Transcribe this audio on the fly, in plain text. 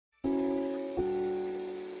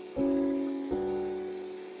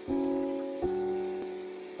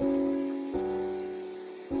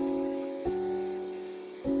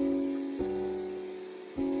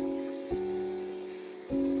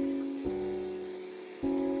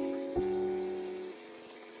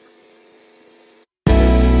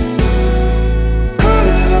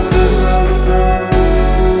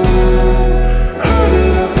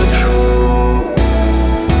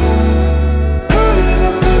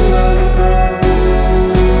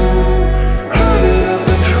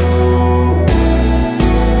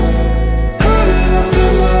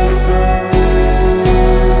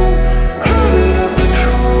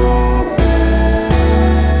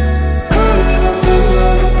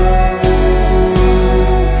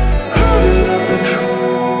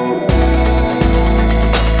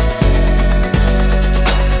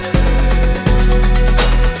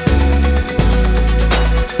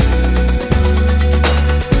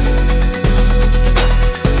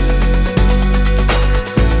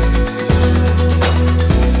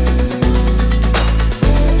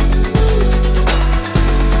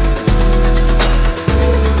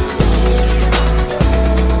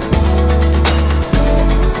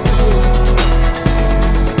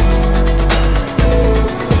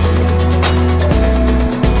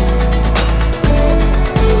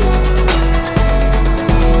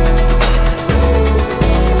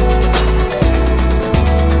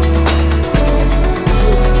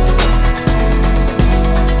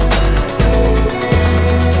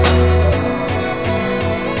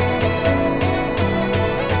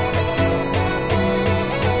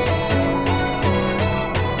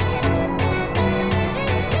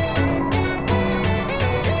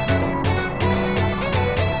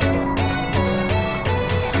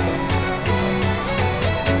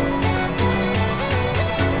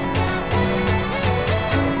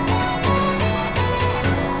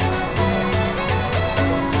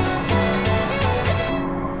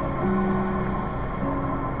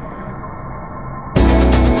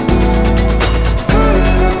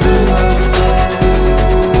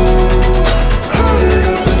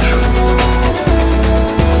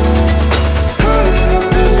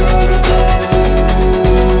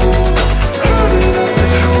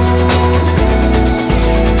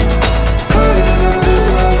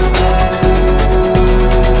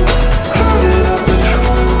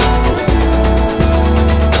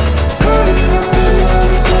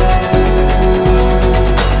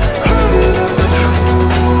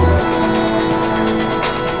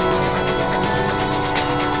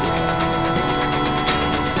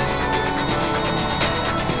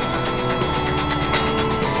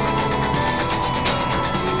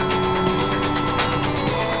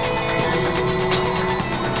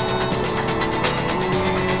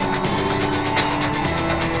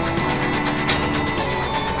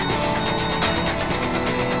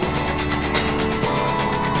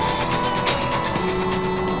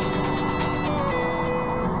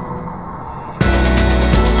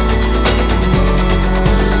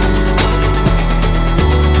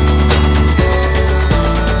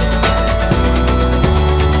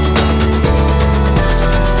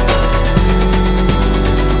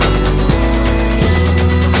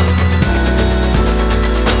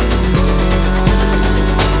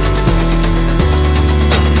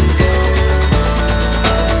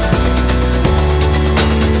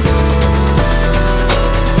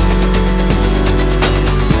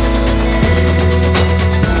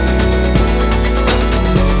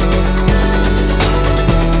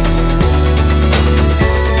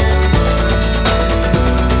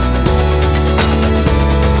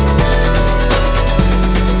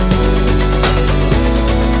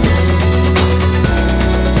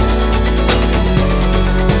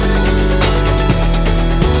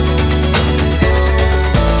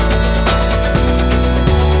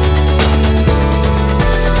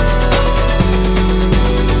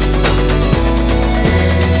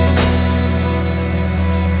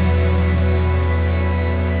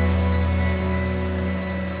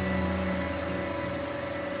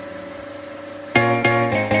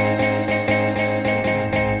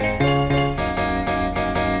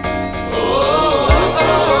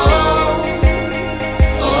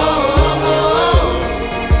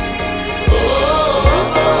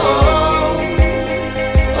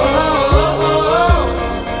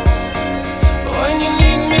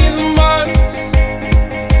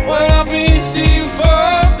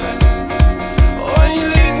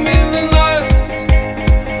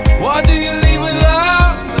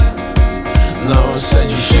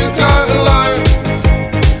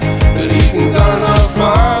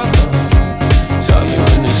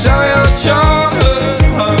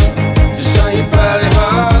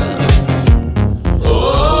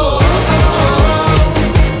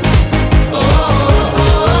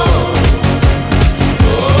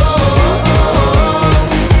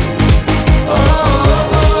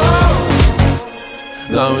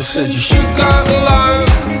said you should go alone,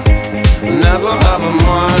 never have a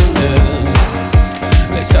minded.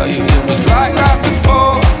 They tell you it was like that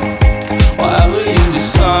before, whatever you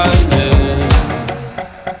decided.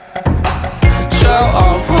 Trail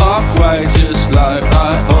off halfway just like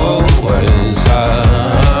I always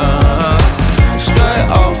have. Straight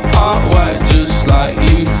off partway just like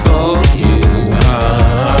you thought you had.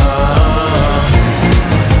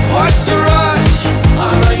 What's the rush? I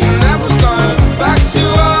know you're never going back to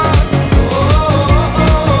us.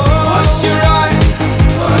 What's your right?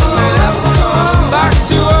 I know they never come back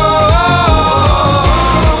to us.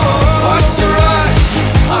 What's the rush?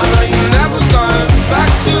 I know you're never going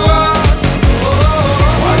back to us.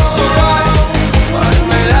 What's your right? I know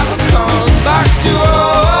they never come back to us.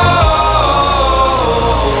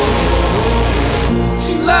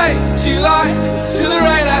 Too late, to the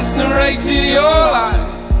rain that's narrated your life.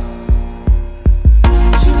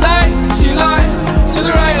 Too late, to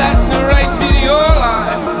the rain that's narrated your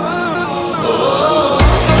life. Oh.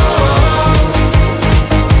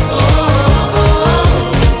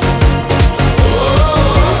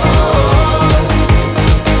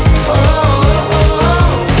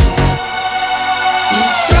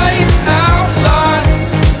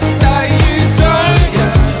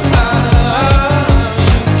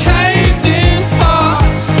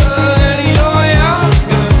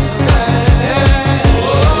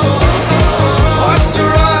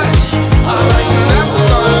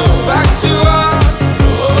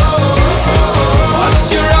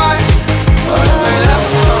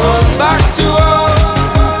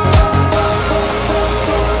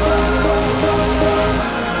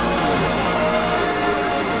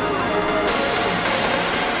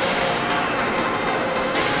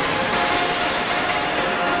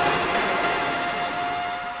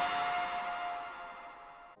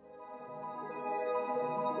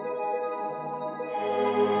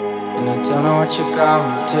 And I don't know what you're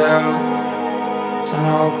gonna do, don't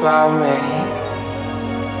know about me.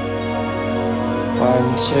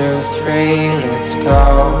 1, 2, 3, let's go.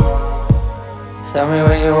 Tell me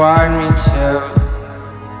what you want me to,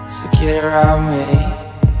 so get around me.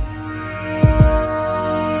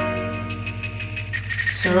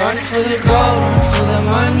 So run for the gold, run for the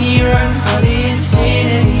money, run for the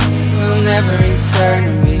infinity. We'll never return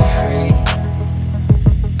and be free.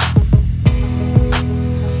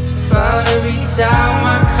 But every time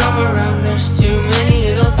I come around, there's too many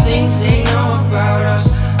little things they know about us.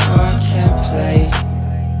 Oh, I can't play.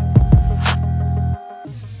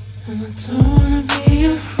 And I don't wanna be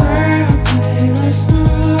afraid, baby, there's no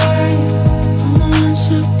way. I'm the one,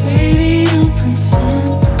 so baby, don't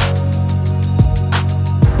pretend.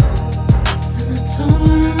 And I don't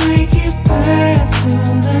wanna make it better,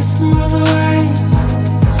 there's no other way.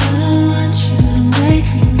 I don't want you to make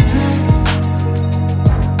me mad.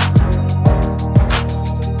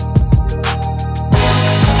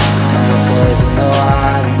 In the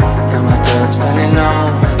water, got my girl spinning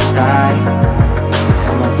overtime.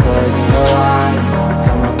 Got my boys in the water,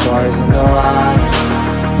 got my boys in the water.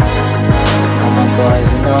 Got my boys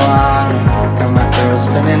in the water, got my girl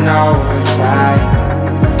spinning overtime.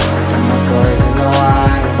 Got my boys in the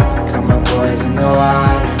water, got my boys in the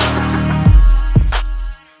water.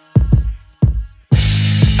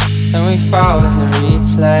 Then we fall in the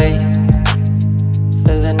replay,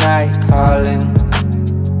 feel the night calling,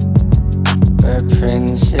 where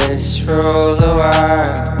princes rule the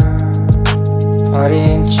world. Party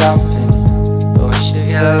ain't jumping, but we should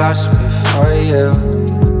get lost before you.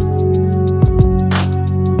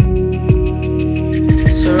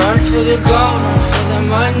 So run for the gold, run for the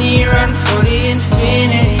money, run for the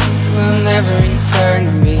infinity. We'll never return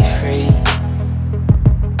and be free.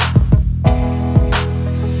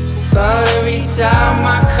 But every time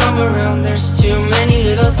I come around, there's too many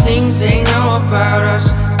little things they know about us.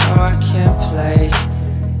 Oh, I can't play.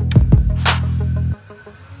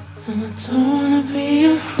 And I don't wanna be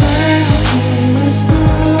afraid, baby, there's no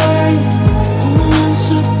way. I'm the one,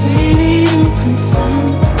 so baby, don't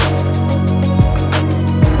pretend.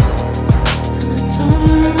 And I don't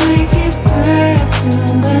wanna make it better,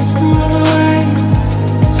 there's no other way.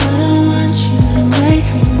 I don't want you to make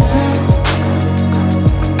me mad.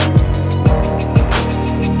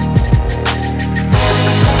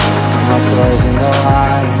 Got my boys in the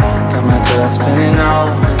water, got my girl spinning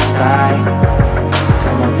overtime.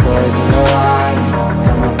 Got my boys in the water,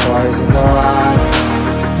 got my boys in the water.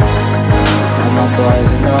 Got my boys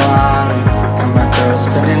in the water, got my girl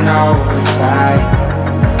spinning overtime.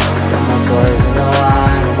 Got my boys in the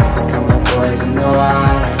water, got my boys in the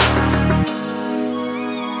water.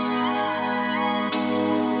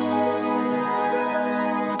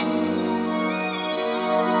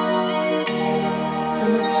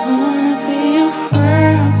 And I don't wanna be your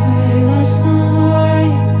friend, baby, that's not the way.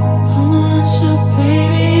 I'm the one, so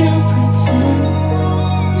baby, don't pretend.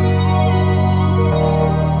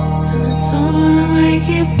 And I don't wanna make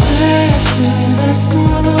it better, that's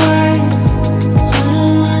not the way. I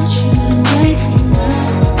don't want you to make me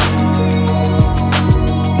mad.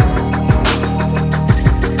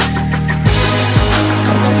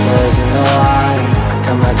 Got my boys in the water,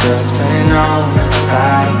 got my girl spinning over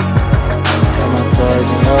tight. Got my boys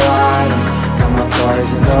in the water, got my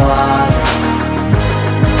boys in the water.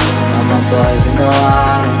 Got my boys in the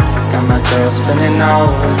water, got my girl spinning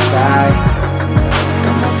over tight.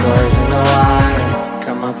 Got my boys in the water,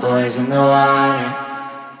 got my boys in the water.